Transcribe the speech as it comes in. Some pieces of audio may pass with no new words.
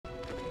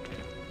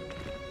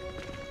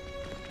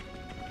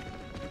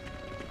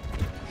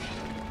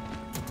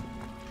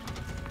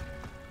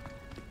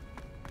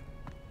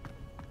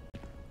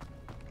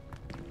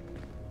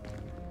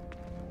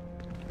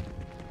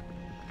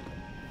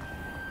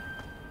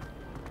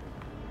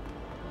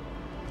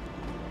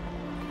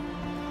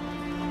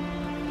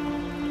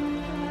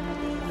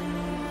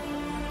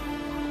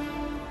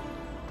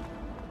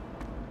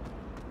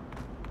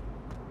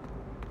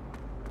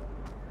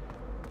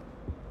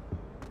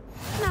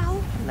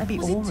there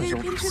be auras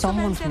or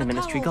someone from the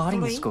Ministry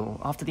guarding the school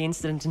after the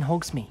incident in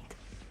Hogsmeade?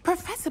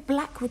 Professor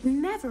Black would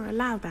never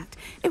allow that.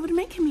 It would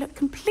make him look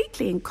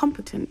completely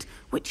incompetent,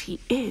 which he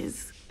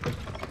is.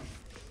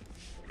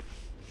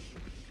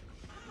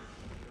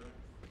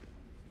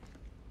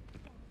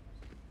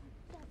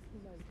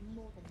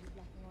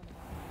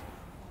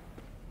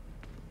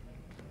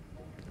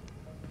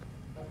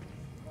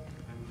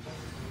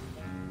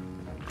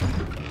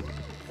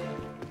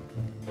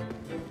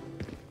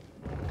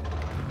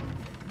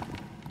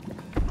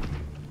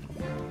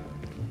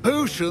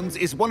 Potions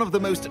is one of the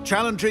most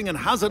challenging and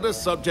hazardous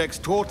subjects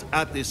taught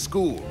at this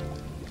school.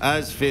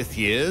 As fifth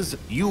years,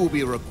 you will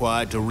be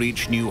required to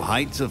reach new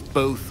heights of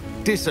both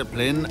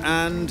discipline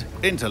and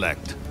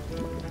intellect.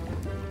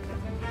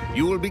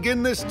 You will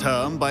begin this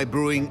term by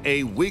brewing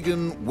a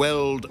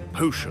Wiggenweld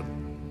potion.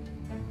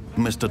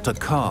 Mr.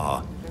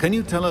 Takar, can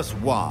you tell us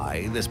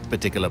why this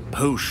particular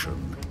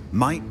potion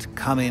might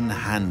come in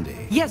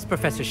handy? Yes,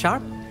 Professor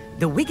Sharp.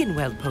 The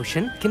Wiggenweld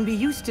potion can be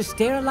used to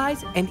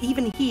sterilize and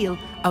even heal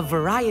a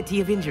variety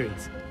of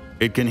injuries.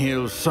 It can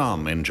heal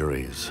some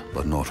injuries,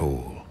 but not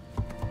all.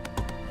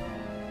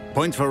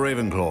 Points for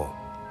Ravenclaw.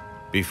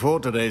 Before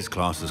today's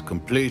class is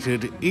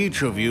completed,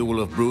 each of you will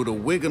have brewed a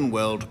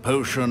Wiggenweld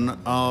potion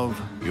of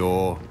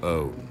your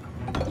own.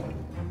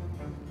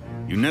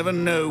 You never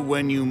know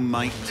when you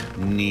might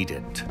need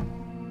it.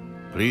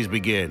 Please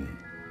begin.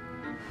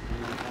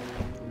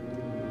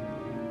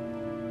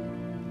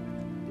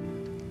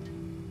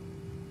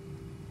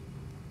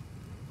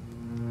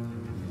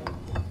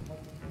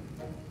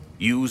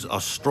 Use a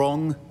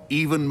strong,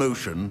 even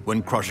motion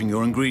when crushing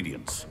your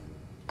ingredients.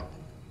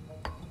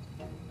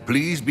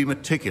 Please be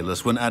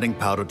meticulous when adding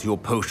powder to your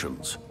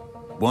potions.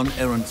 One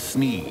errant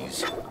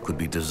sneeze could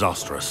be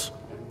disastrous.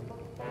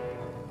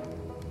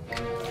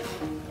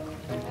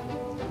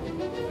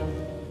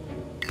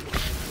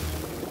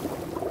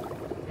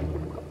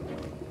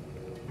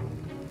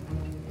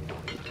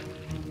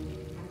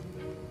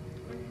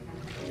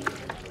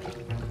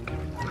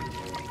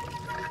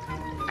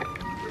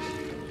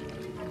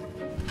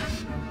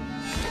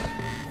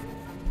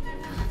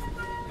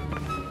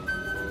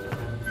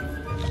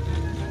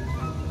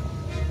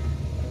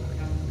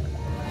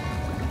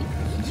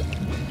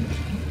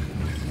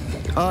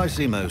 I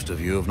see most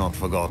of you have not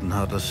forgotten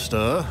how to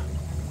stir.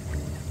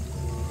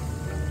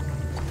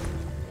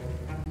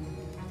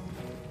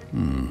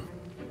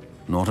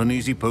 Not an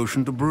easy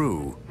potion to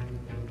brew.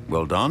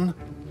 Well done.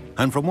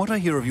 And from what I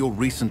hear of your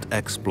recent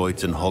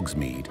exploits in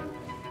Hogsmeade,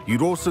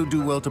 you'd also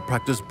do well to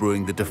practice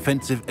brewing the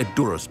defensive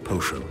Edurus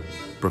potion.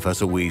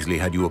 Professor Weasley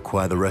had you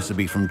acquire the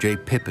recipe from J.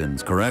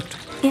 Pippins, correct?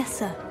 Yes,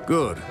 sir.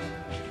 Good.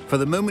 For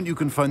the moment, you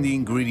can find the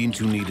ingredients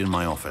you need in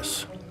my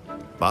office.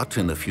 But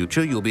in the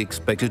future, you'll be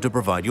expected to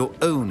provide your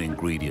own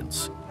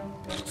ingredients.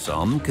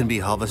 Some can be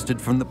harvested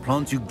from the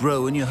plants you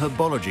grow in your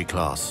herbology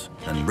class,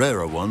 and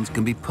rarer ones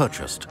can be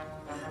purchased.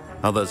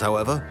 Others,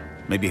 however,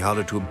 may be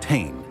harder to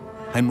obtain,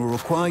 and will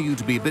require you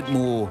to be a bit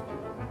more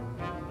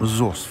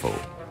resourceful.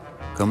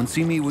 Come and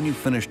see me when you've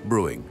finished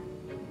brewing,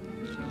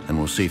 and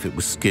we'll see if it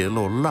was skill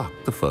or luck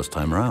the first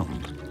time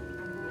round.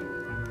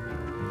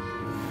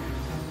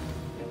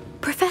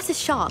 Professor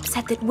Sharp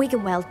said that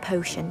Wiggenweld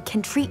potion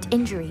can treat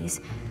injuries.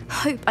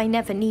 Hope I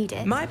never need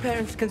it. My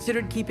parents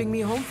considered keeping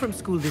me home from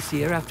school this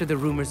year after the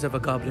rumors of a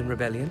goblin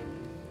rebellion.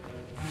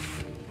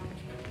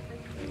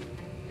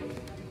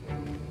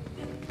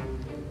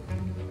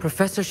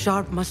 Professor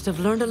Sharp must have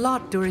learned a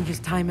lot during his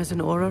time as an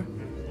Auror.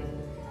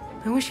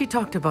 I wish he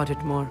talked about it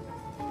more.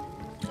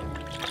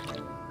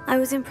 I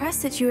was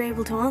impressed that you were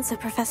able to answer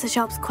Professor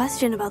Sharp's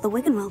question about the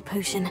Wiggenweld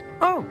potion.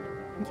 Oh,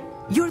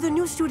 you're the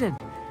new student.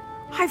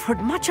 I've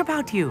heard much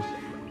about you.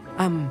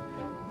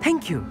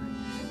 Thank you.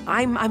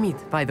 I'm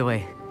Amit, by the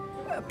way.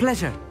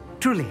 Pleasure,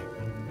 truly.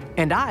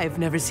 And I've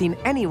never seen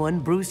anyone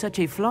brew such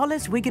a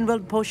flawless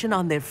Wiggenweld potion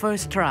on their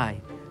first try.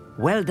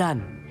 Well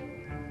done.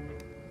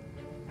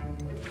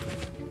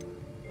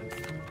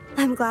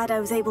 I'm glad I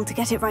was able to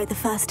get it right the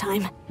first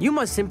time. You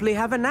must simply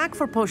have a knack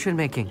for potion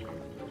making.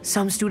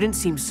 Some students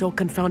seem so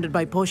confounded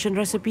by potion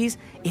recipes,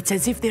 it's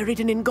as if they're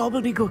written in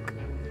gobbledygook.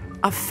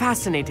 A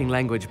fascinating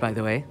language, by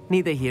the way.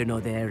 Neither here nor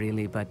there,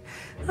 really, but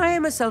I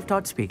am a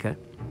self-taught speaker.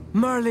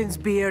 Merlin's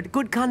beard,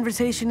 good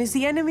conversation is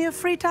the enemy of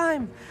free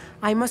time.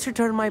 I must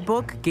return my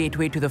book,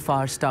 Gateway to the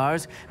Far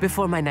Stars,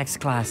 before my next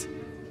class.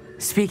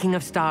 Speaking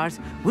of stars,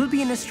 we'll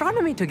be in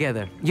astronomy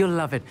together. You'll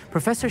love it.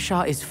 Professor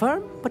Shaw is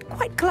firm, but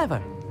quite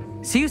clever.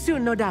 See you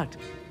soon, no doubt.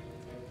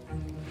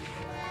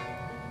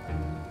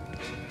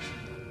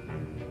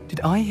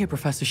 Did I hear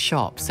Professor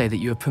Sharp say that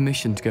you have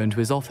permission to go into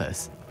his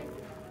office?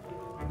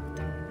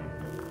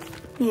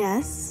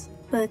 Yes,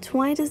 but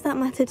why does that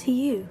matter to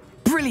you?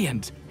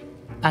 Brilliant!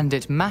 And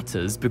it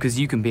matters because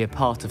you can be a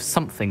part of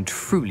something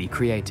truly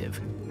creative.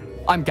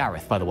 I'm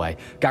Gareth, by the way.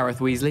 Gareth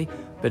Weasley.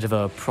 Bit of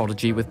a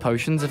prodigy with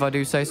potions, if I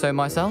do say so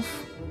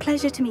myself.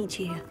 Pleasure to meet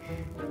you.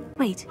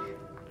 Wait,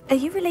 are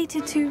you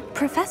related to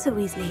Professor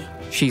Weasley?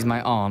 She's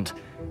my aunt.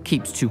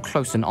 Keeps too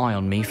close an eye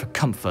on me for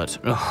comfort.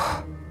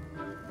 Ugh.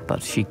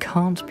 But she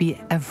can't be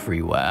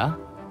everywhere.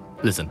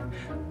 Listen,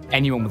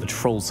 Anyone with a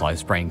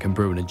troll-sized brain can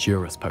brew an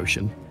Edurus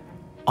potion.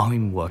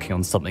 I'm working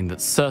on something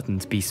that's certain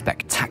to be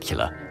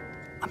spectacular.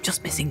 I'm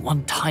just missing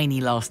one tiny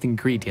last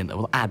ingredient that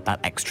will add that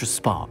extra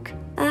spark.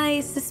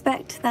 I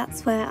suspect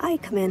that's where I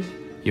come in.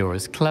 You're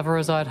as clever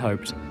as I'd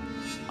hoped.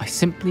 I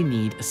simply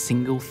need a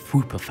single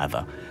Fwooper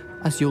feather.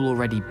 As you'll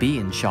already be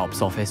in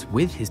Sharp's office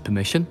with his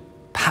permission,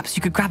 perhaps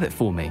you could grab it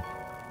for me.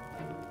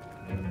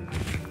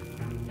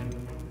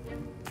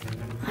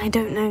 I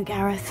don't know,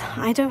 Gareth.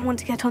 I don't want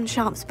to get on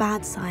Sharp's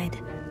bad side.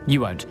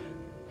 You won't.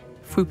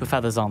 Fwooper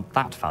feathers aren't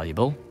that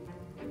valuable.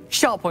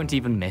 Sharp won't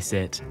even miss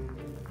it.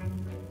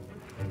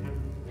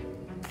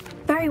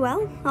 Very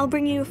well, I'll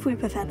bring you a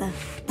Fwooper feather.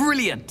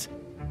 Brilliant!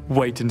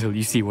 Wait until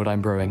you see what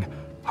I'm brewing.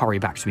 Hurry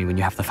back to me when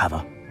you have the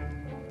feather.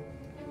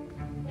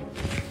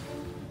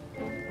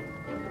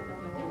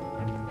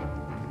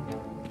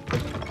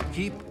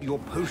 Keep your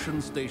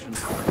potion station.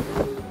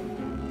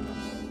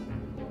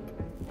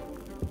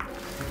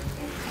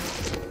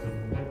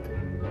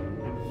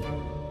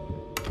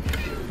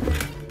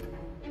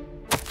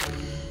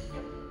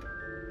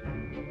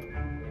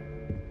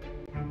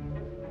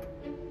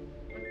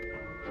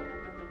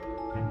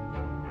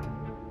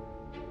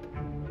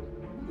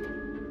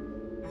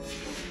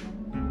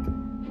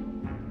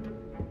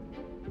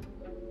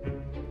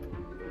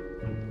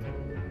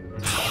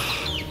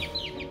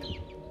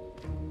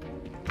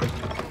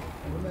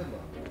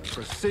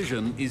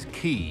 Precision is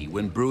key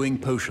when brewing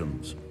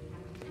potions.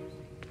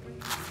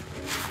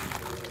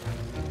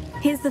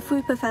 Here's the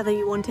Fwooper feather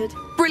you wanted.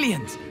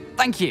 Brilliant!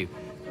 Thank you.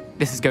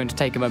 This is going to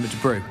take a moment to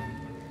brew.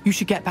 You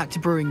should get back to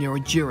brewing your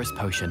Edurus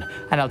potion,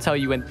 and I'll tell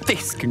you when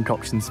this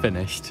concoction's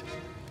finished.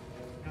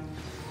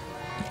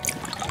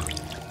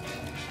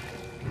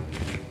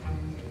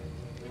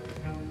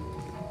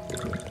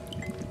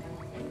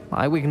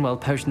 My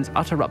Wiggenweld potion's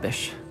utter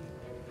rubbish.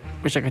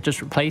 Wish I could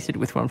just replace it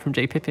with one from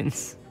J.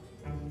 Pippin's.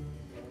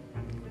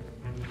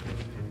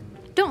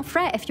 Don't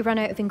fret if you run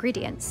out of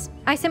ingredients.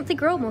 I simply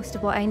grow most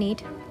of what I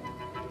need.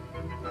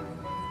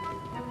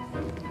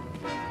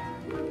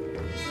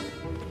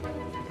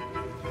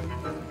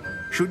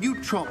 Should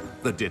you chop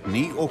the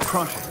Dittany or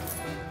crush it?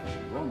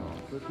 Wrong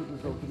answer could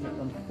result in an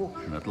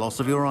unfortunate loss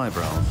of your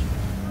eyebrows.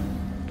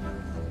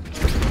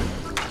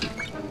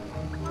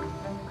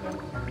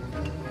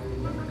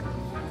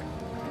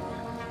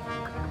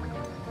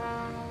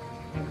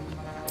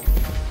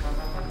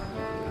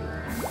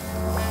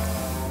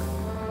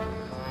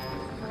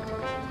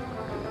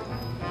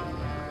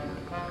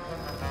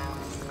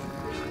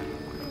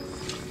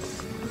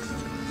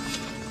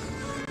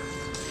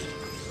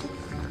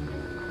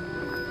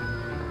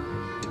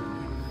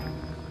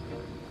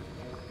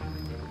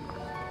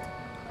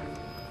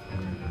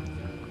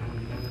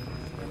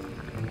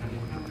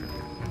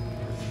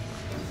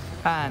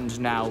 And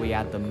now we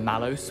add the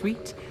mallow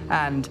sweet,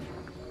 and...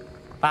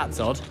 That's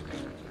odd.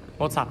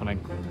 What's happening?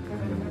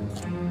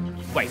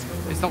 Wait,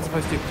 it's not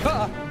supposed to...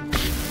 Ah!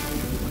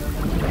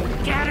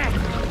 Get it!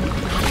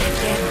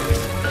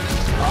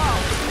 Oh!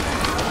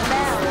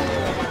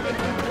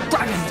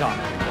 Dragon Done!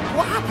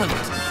 What happened?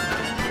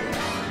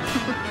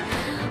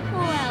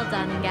 Well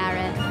done,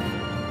 Gareth.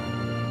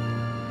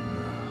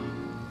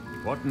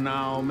 What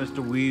now,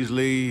 Mr.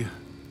 Weasley?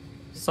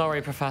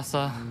 Sorry,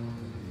 Professor.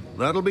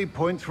 That'll be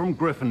points from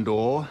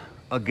Gryffindor,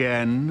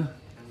 again.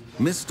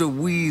 Mr.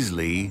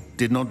 Weasley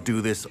did not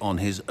do this on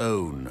his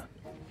own.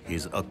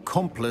 His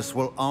accomplice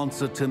will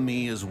answer to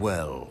me as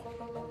well.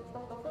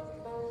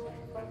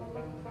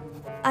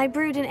 I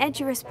brewed an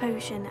Edurus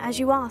potion, as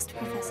you asked,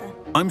 Professor.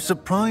 I'm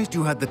surprised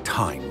you had the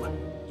time.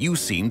 You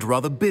seemed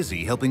rather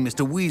busy helping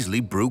Mr.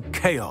 Weasley brew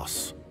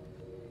chaos.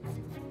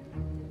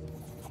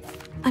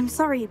 I'm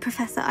sorry,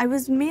 Professor. I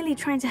was merely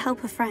trying to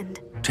help a friend.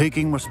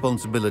 Taking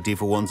responsibility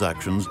for one's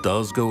actions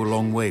does go a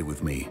long way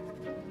with me.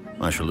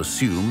 I shall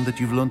assume that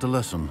you've learnt a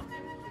lesson.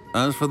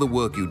 As for the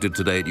work you did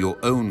today at your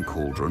own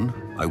cauldron,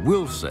 I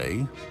will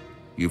say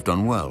you've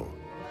done well.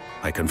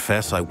 I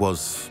confess I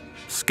was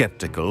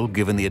skeptical,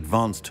 given the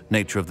advanced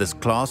nature of this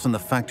class and the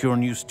fact you're a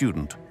new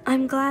student.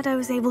 I'm glad I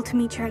was able to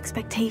meet your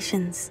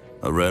expectations.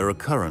 A rare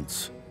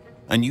occurrence.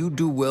 And you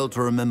do well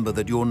to remember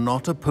that you're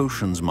not a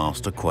potions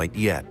master quite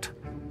yet.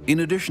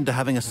 In addition to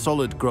having a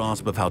solid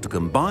grasp of how to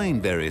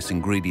combine various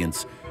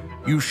ingredients,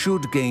 you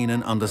should gain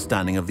an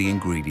understanding of the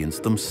ingredients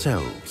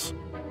themselves.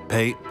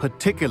 Pay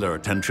particular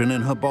attention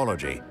in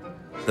herbology.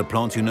 The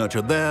plants you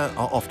nurture there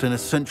are often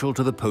essential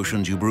to the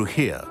potions you brew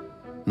here.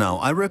 Now,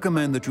 I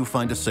recommend that you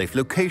find a safe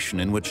location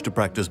in which to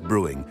practice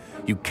brewing.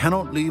 You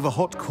cannot leave a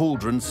hot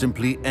cauldron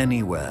simply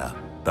anywhere.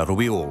 That'll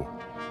be all.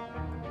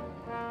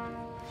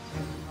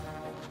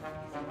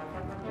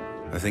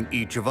 I think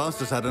each of us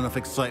has had enough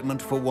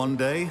excitement for one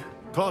day.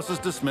 Class is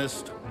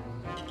dismissed.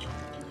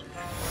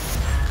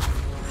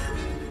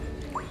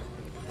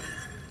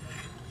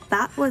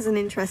 That was an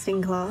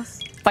interesting class.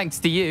 Thanks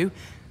to you.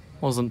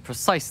 Wasn't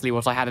precisely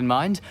what I had in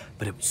mind,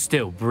 but it was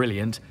still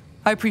brilliant.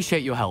 I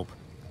appreciate your help.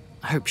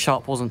 I hope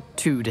Sharp wasn't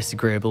too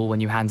disagreeable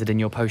when you handed in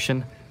your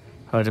potion.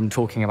 Heard him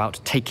talking about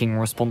taking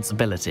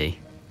responsibility.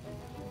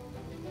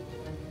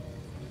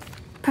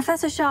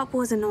 Professor Sharp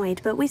was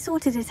annoyed, but we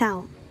sorted it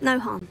out. No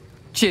harm.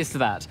 Cheers to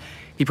that.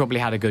 He probably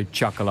had a good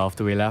chuckle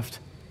after we left.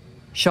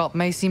 Sharp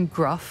may seem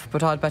gruff,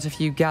 but I'd bet a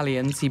few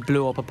galleons he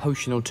blew up a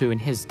potion or two in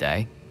his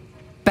day.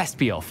 Best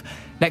be off.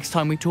 Next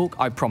time we talk,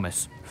 I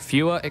promise,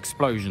 fewer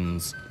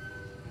explosions.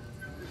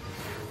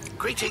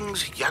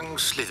 Greetings, young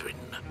Slytherin.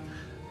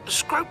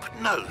 Scrope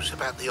knows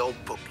about the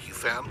old book you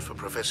found for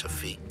Professor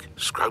Fig.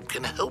 Scrope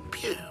can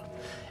help you.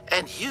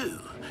 And you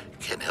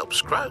can help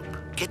Scrope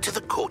get to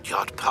the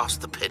courtyard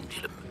past the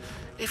pendulum.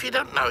 If you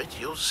don't know it,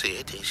 you'll see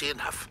it easy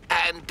enough.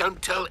 And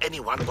don't tell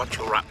anyone what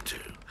you're up to.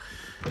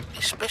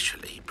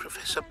 Especially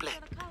Professor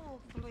Black.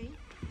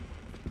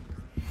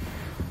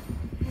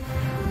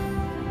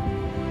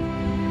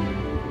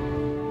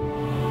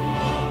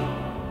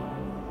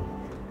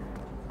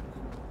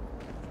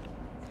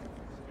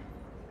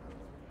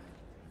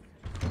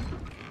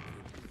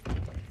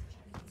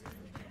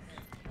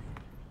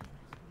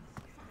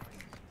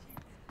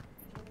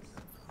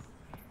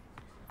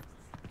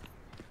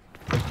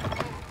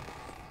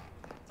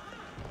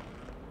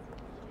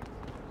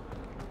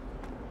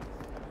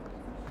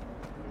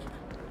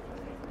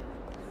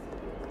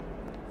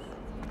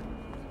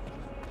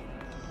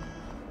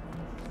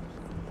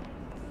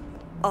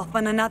 Off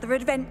on another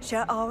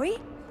adventure, are we?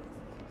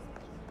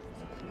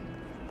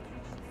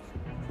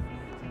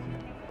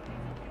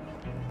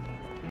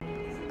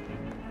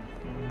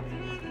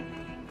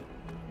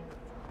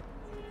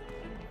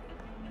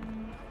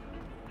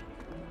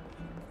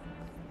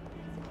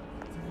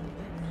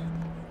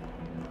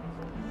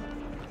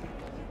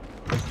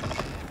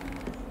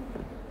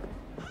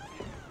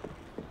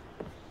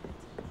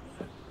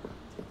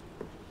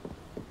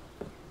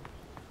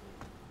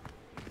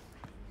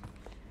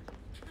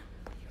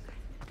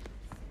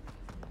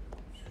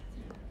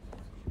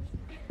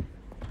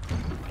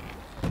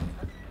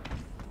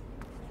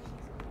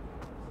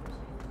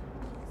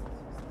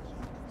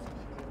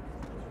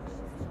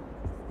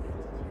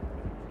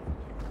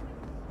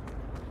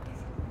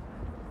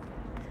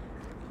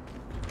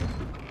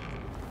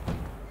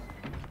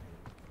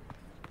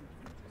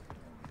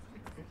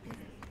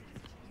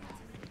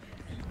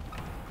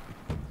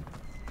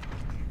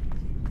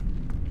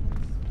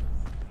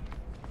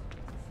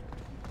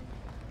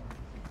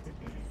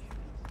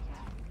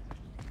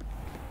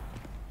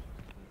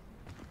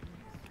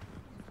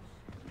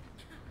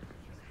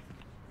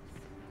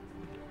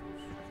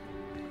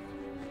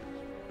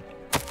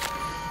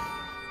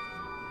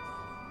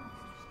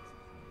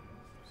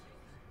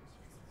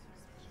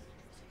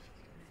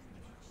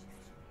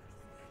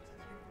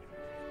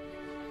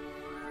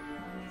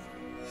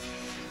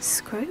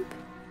 Scrope?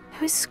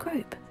 Who is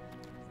Scrope?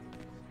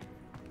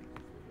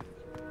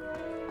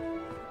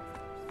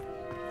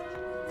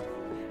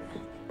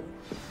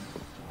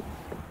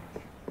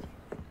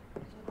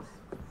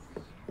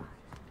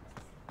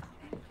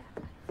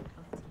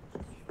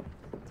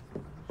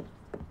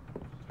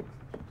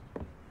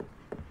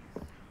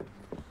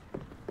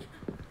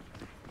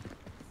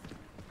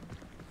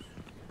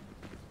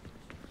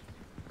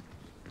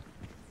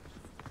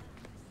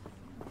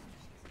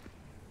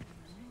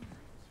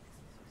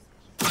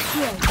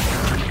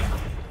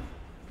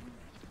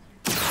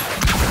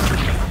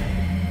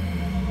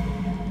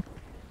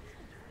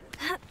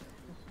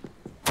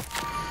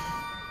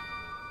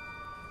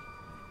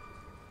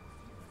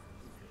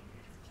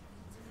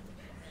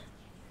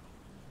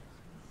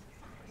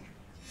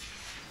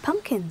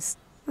 Pumpkins.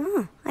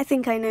 Ah, I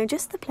think I know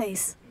just the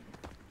place.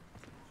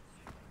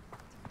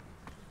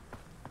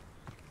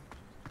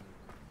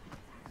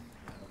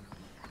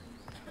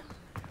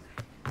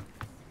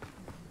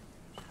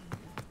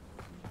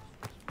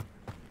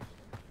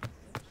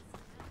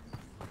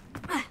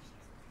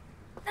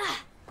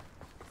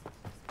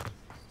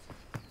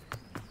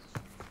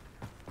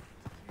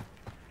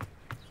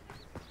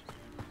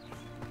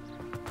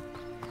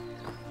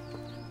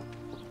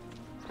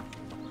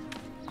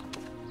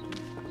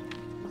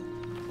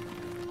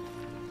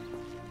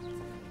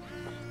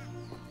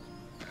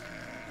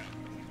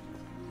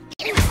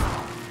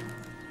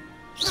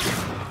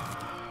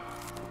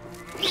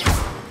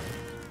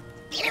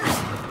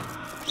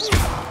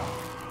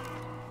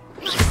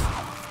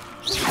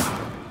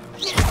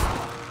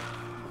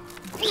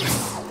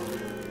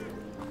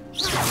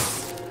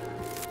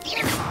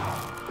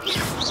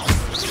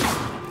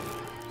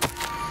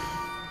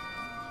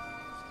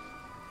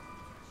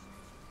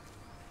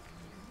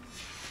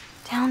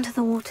 Down to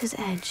the water's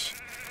edge.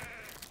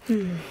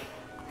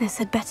 This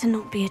had better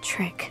not be a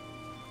trick.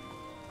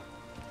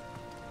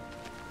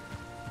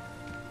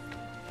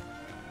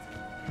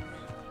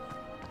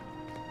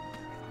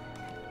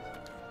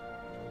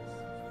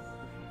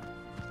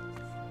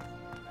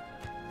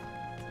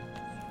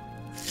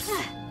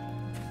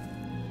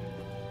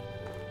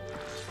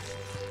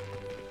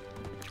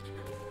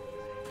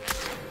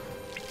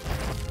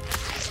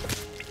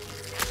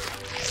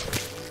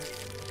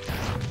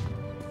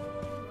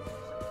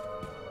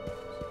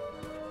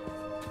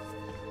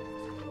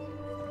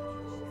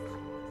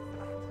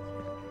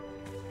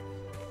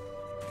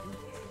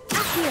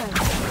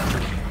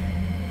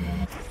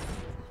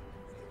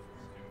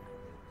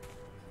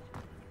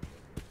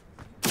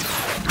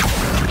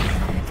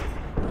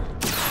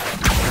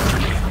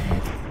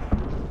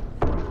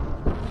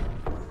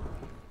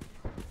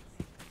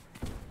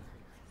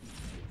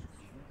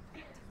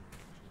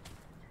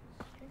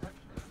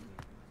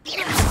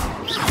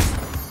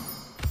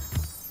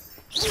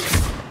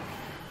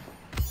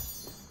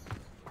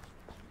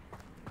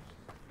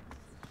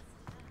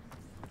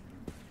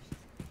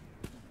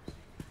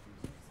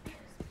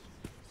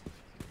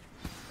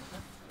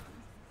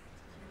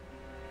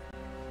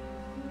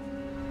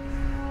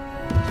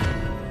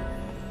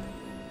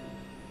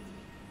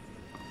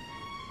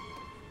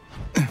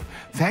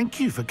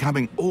 Thank you for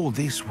coming all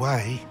this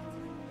way.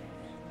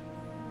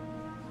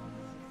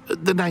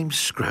 The name's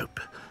Scrope.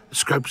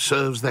 Scrope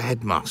serves the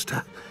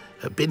headmaster.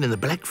 Been in the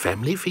Black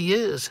family for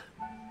years.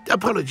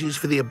 Apologies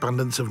for the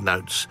abundance of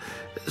notes.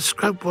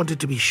 Scrope wanted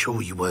to be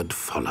sure you weren't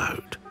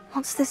followed.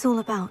 What's this all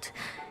about?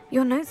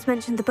 Your notes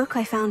mentioned the book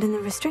I found in the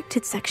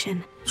restricted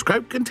section.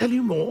 Scrope can tell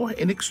you more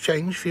in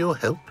exchange for your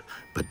help,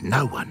 but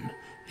no one,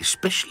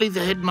 especially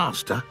the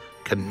headmaster,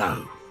 can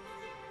know.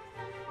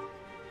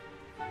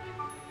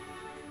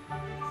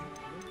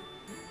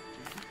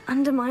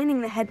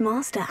 Undermining the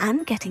headmaster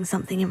and getting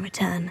something in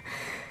return.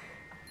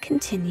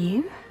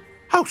 Continue.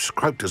 Oh,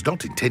 Scrope does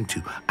not intend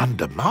to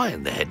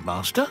undermine the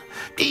headmaster.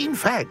 In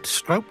fact,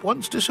 Scrope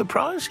wants to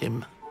surprise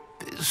him.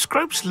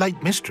 Scrope's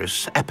late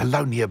mistress,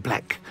 Apollonia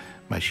Black,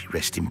 may she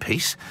rest in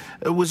peace,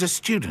 was a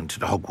student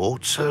at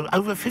Hogwarts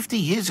over 50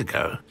 years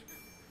ago.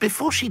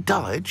 Before she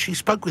died, she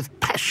spoke with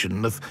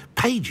passion of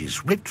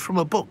pages ripped from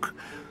a book.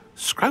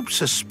 Scrope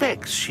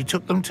suspects she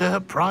took them to her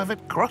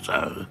private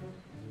grotto.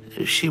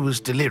 She was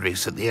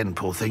delirious at the end,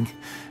 poor thing.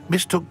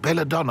 Mistook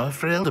belladonna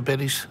for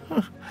elderberries.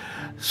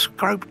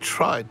 Scrope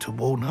tried to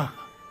warn her.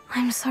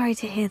 I'm sorry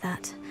to hear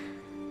that.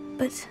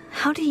 But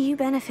how do you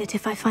benefit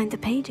if I find the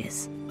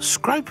pages?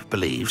 Scrope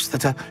believes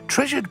that a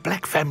treasured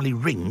Black family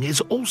ring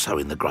is also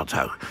in the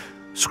grotto.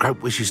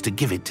 Scrope wishes to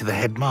give it to the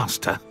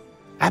headmaster.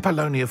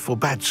 Apollonia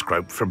forbade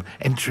Scrope from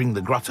entering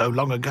the grotto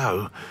long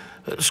ago.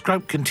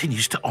 Scrope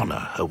continues to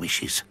honour her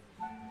wishes.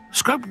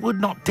 Scrope would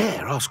not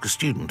dare ask a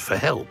student for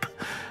help,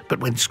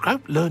 but when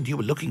Scrope learned you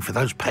were looking for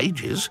those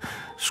pages,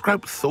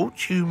 Scrope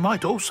thought you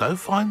might also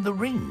find the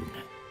ring.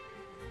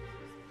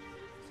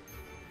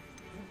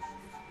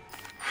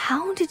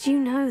 How did you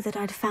know that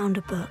I'd found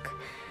a book,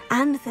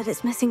 and that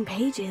it's missing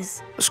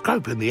pages?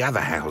 Scrope and the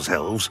other house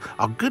elves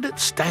are good at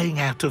staying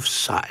out of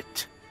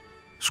sight.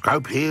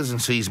 Scrope hears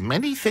and sees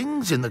many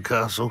things in the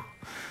castle.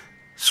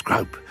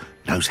 Scrope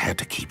knows how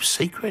to keep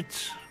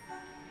secrets.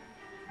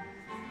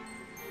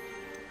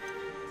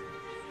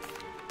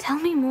 Tell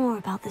me more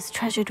about this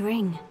treasured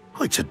ring.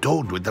 Oh, it's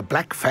adorned with the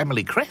Black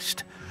family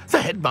crest.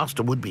 The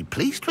headmaster would be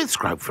pleased with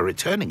Scrope for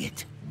returning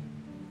it.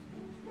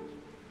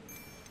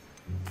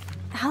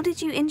 How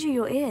did you injure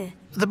your ear?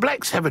 The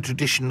Blacks have a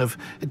tradition of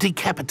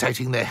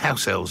decapitating their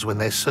house elves when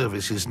their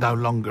service is no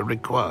longer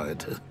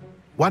required.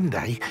 One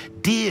day,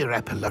 dear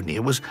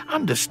Apollonia was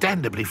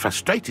understandably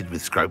frustrated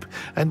with Scrope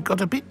and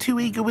got a bit too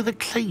eager with a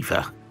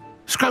cleaver.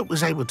 Scrope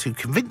was able to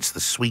convince the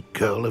sweet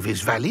girl of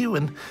his value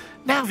and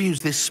now views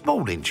this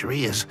small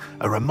injury as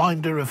a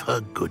reminder of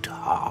her good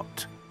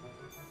heart.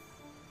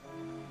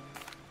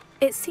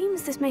 It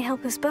seems this may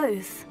help us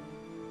both.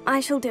 I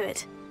shall do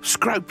it.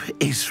 Scrope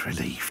is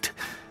relieved.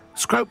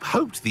 Scrope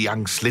hoped the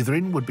young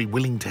Slytherin would be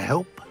willing to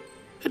help.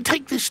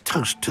 Take this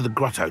toast to the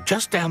grotto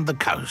just down the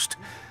coast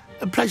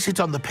and place it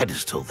on the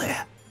pedestal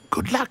there.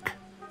 Good luck.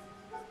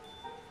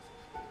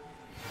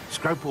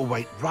 Scrope will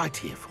wait right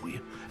here for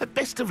you.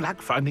 Best of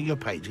luck finding your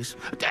pages.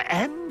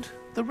 And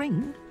the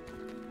ring.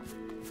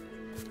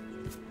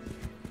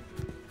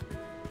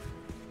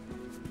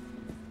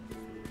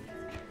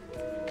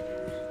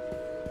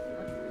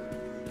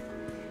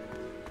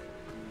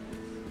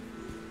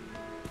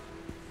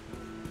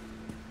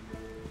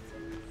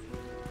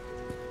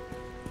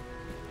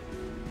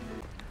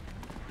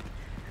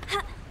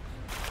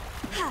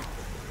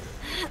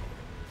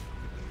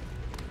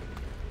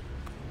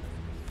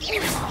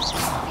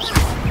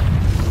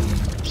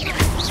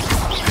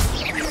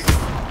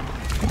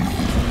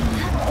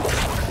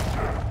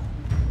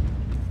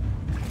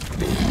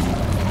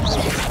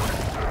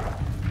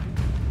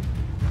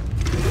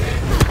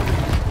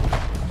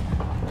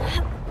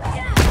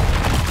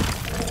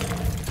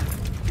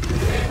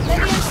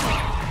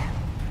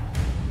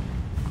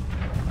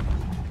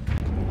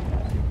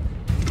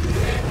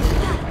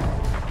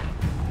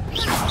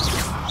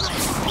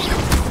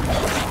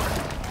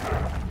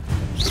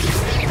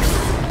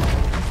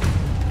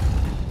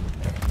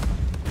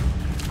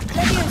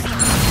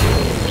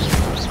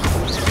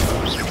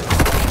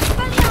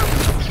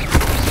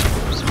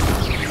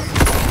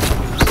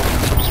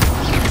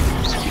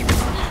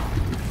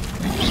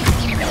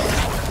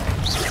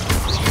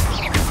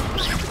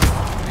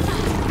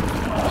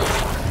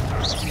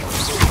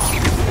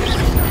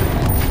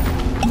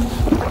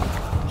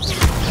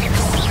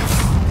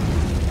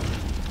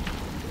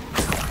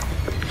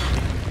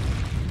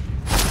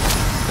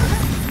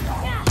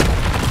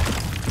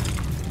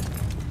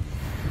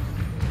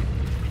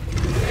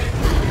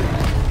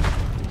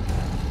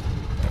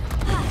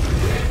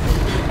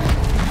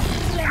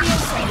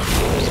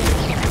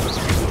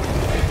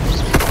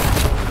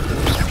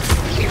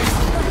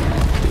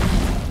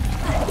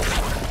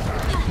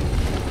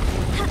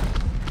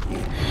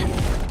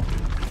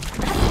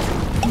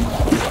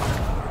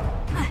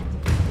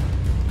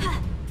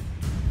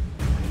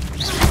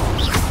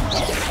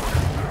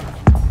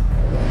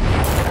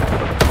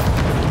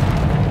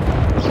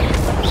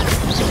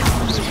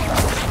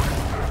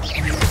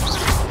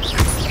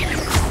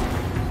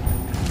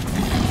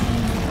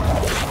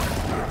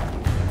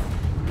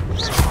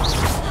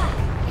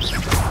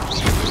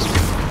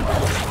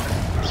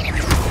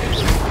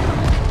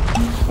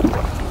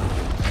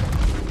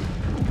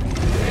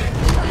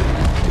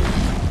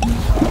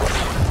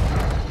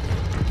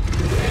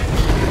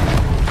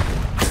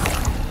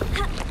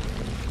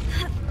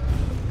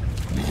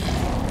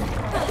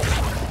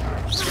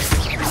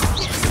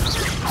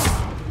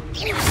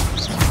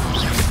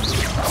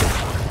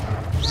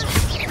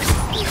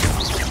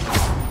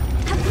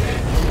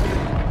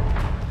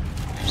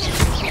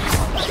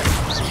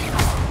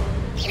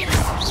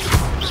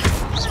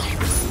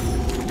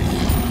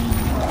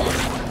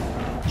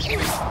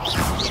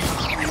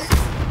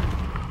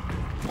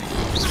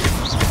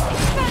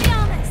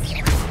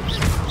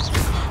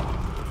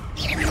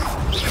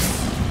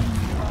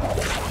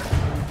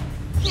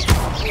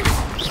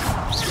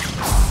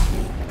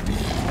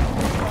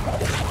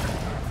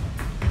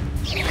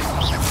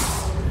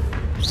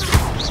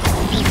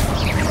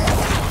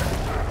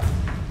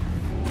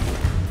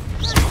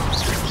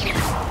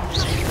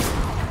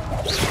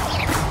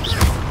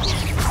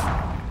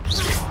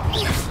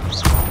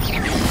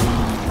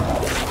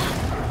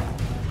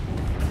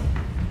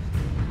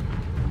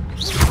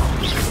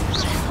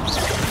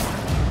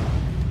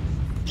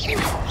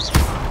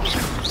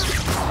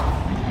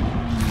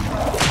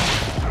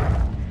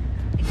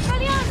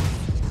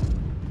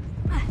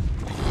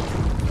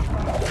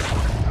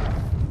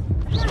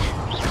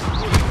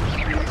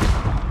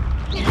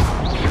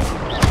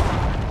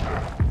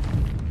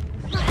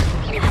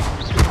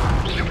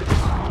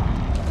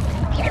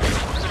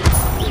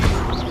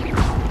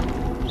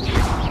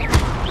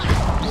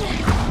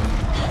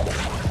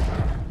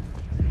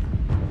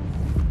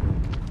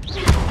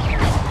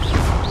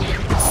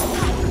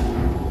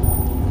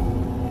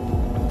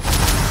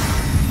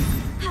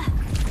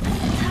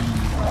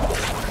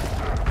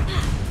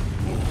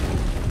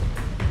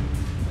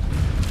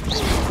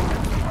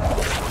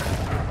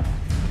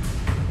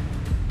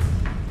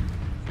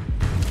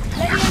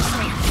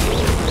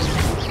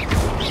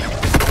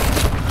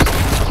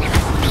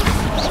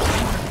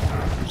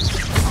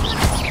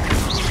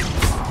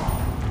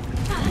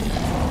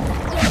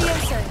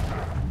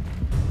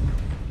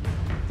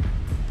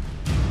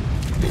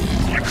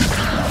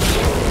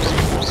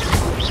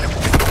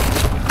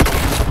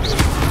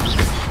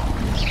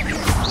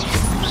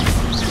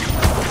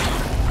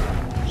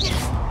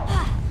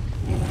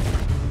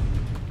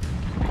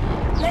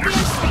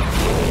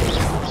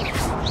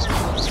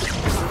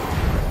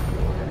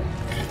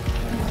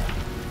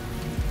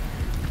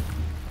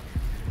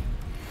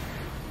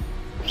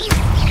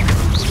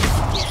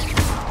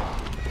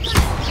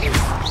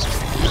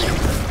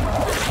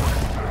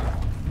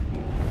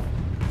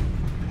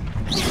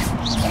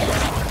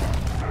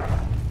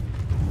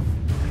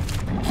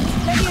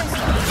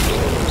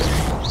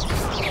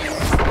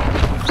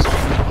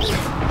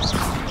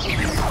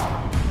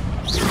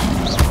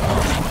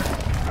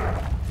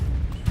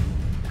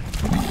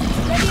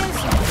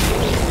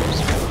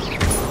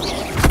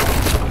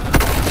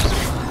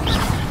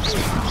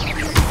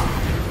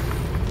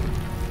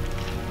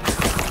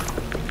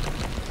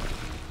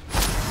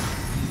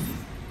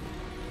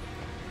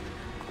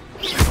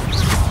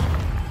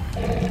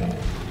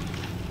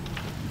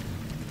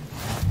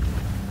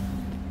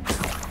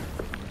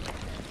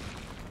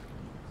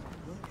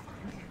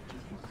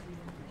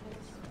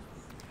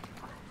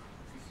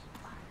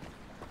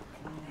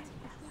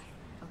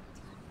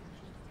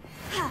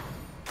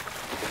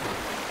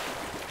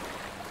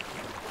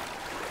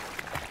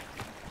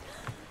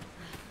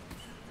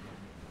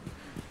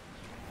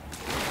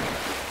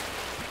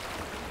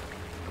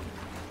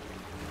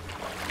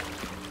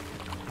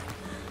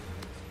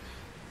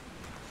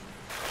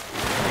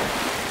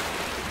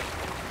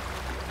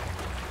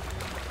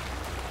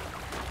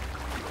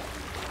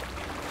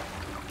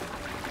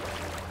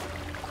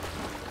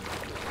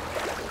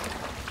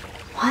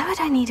 Why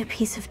would I need a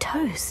piece of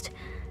toast?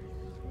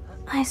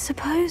 I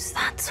suppose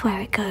that's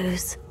where it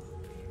goes.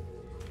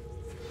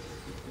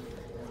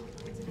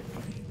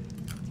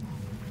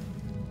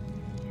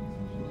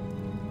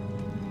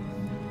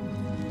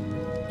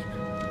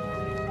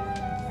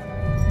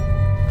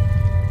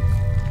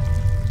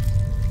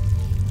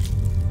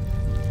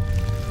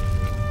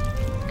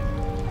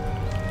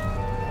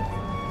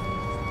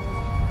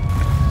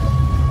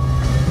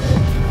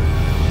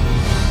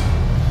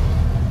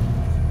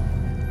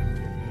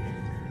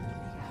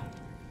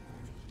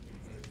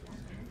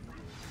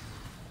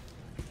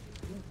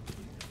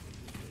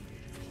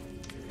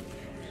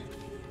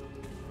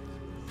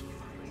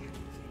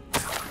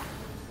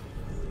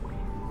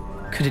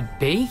 Could it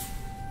be?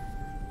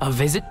 A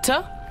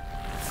visitor?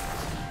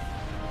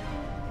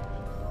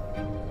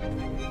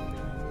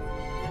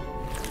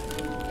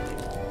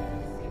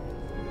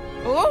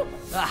 Oh!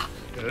 Ah!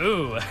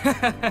 Ooh!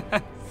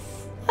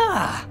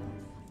 Ah!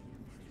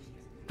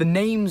 The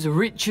name's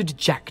Richard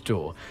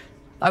JACKDAW.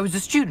 I was a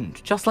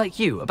student, just like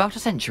you, about a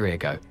century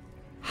ago.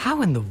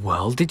 How in the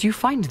world did you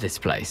find this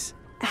place?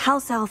 A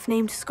house elf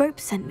named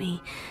Scrope sent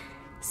me.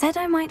 Said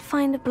I might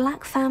find a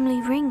black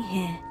family ring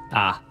here.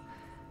 Ah.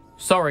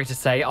 Sorry to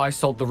say, I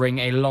sold the ring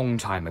a long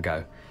time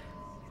ago.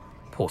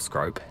 Poor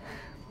Scrope.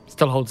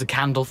 Still holds a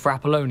candle for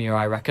Apollonia,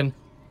 I reckon.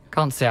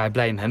 Can't say I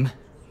blame him.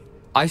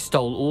 I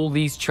stole all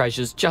these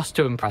treasures just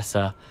to impress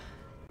her.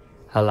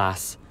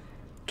 Alas,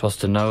 'twas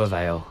to no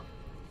avail.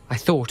 I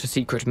thought a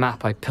secret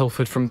map I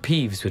pilfered from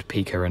Peeves would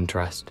pique her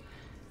interest.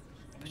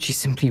 But she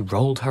simply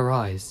rolled her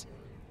eyes.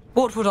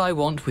 What would I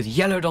want with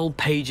yellowed old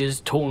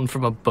pages torn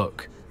from a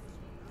book?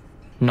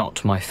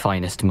 Not my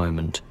finest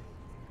moment.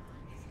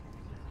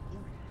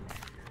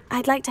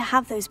 I'd like to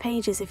have those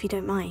pages if you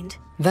don't mind.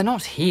 They're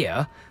not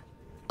here.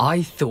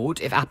 I thought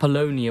if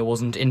Apollonia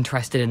wasn't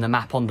interested in the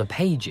map on the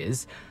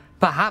pages,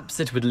 perhaps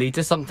it would lead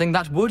to something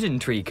that would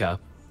intrigue her.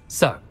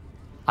 So,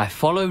 I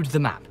followed the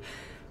map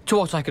to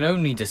what I can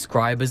only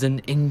describe as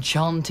an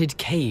enchanted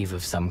cave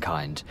of some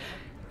kind.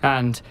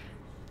 And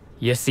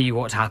you see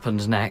what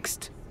happened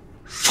next?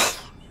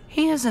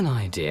 Here's an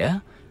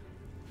idea.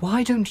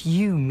 Why don't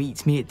you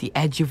meet me at the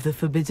edge of the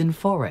Forbidden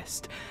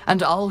Forest,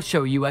 and I'll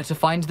show you where to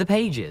find the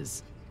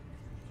pages.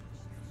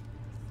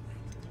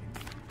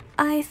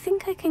 I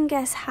think I can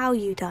guess how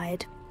you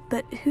died,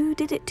 but who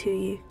did it to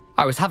you?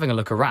 I was having a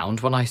look around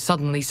when I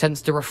suddenly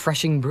sensed a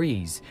refreshing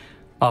breeze.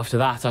 After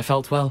that, I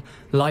felt, well,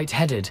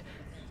 lightheaded.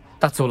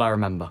 That's all I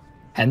remember.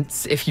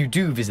 Hence, if you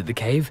do visit the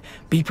cave,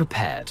 be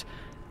prepared.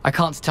 I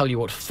can't tell you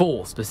what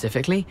for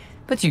specifically,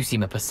 but you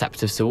seem a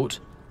perceptive sort.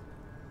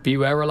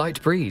 Beware a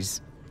light breeze.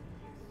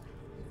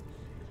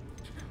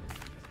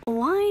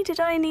 Why did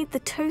I need the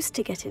toast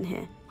to get in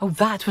here? Oh,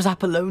 that was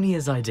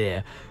Apollonia's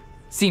idea.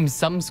 Seems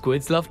some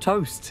squids love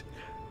toast.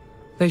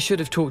 They should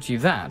have taught you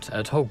that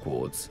at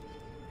Hogwarts.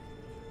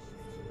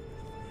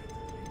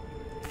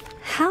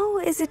 How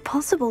is it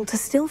possible to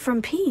steal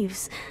from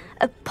Peeves?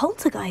 A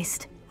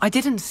poltergeist? I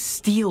didn't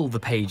steal the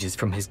pages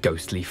from his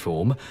ghostly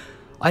form.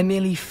 I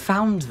merely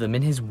found them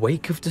in his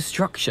wake of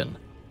destruction.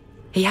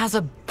 He has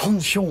a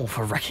penchant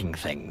for wrecking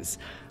things.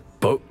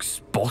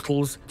 Books,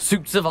 bottles,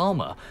 suits of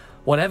armor,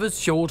 whatever's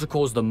sure to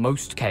cause the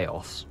most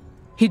chaos.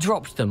 He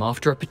dropped them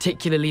after a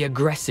particularly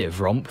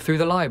aggressive romp through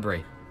the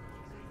library.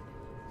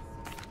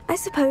 I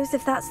suppose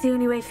if that's the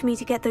only way for me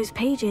to get those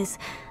pages,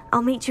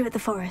 I'll meet you at the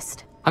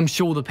forest. I'm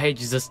sure the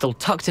pages are still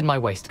tucked in my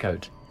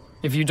waistcoat.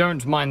 If you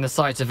don't mind the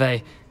sight of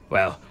a,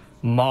 well,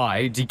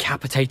 my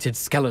decapitated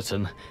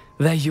skeleton,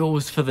 they're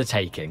yours for the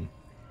taking.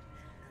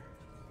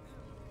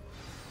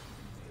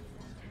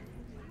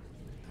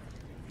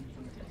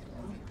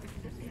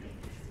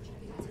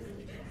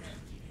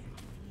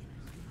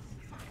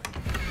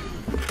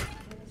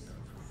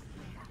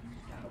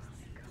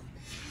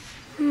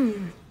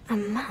 A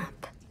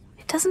map.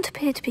 It doesn't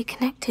appear to be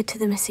connected to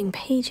the missing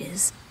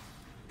pages.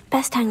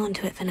 Best hang on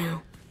to it for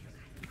now.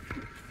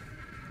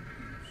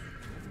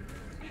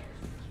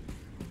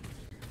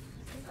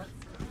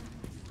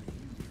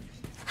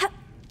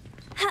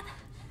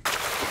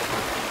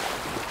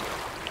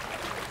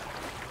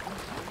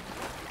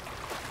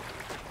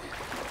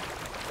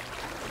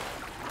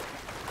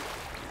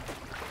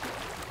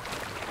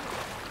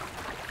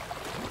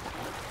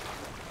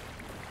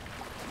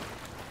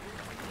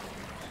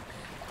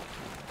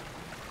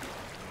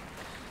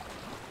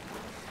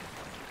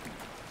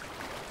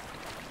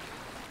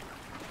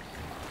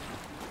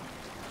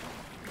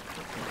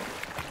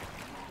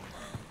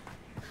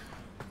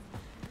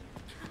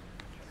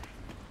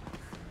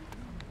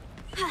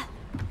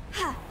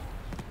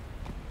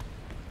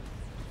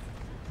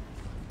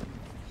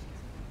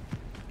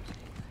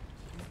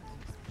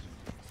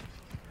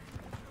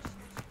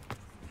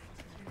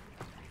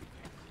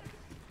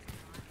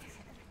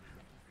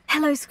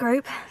 Hello,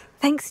 Scrope.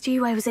 Thanks to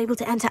you, I was able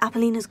to enter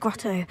Apollina's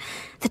grotto.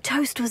 The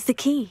toast was the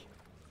key.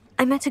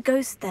 I met a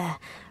ghost there,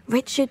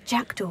 Richard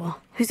JACKDAW,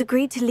 who's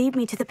agreed to lead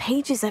me to the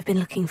pages I've been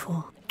looking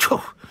for.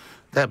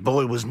 That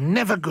boy was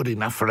never good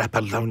enough for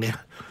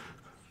Apollonia.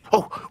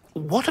 Oh,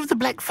 what of the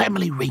Black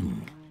family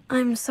ring?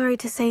 I'm sorry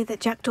to say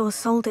that Jackdaw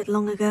sold it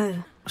long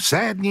ago.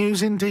 Sad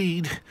news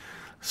indeed.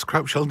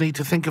 Scrope shall need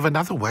to think of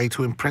another way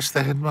to impress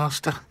the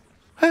headmaster.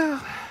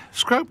 Well,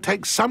 Scrope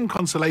takes some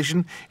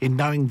consolation in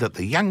knowing that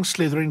the young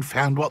Slytherin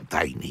found what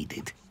they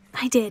needed.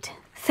 I did.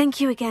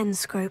 Thank you again,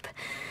 Scrope.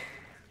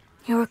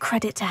 You're a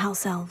credit to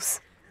House Elves.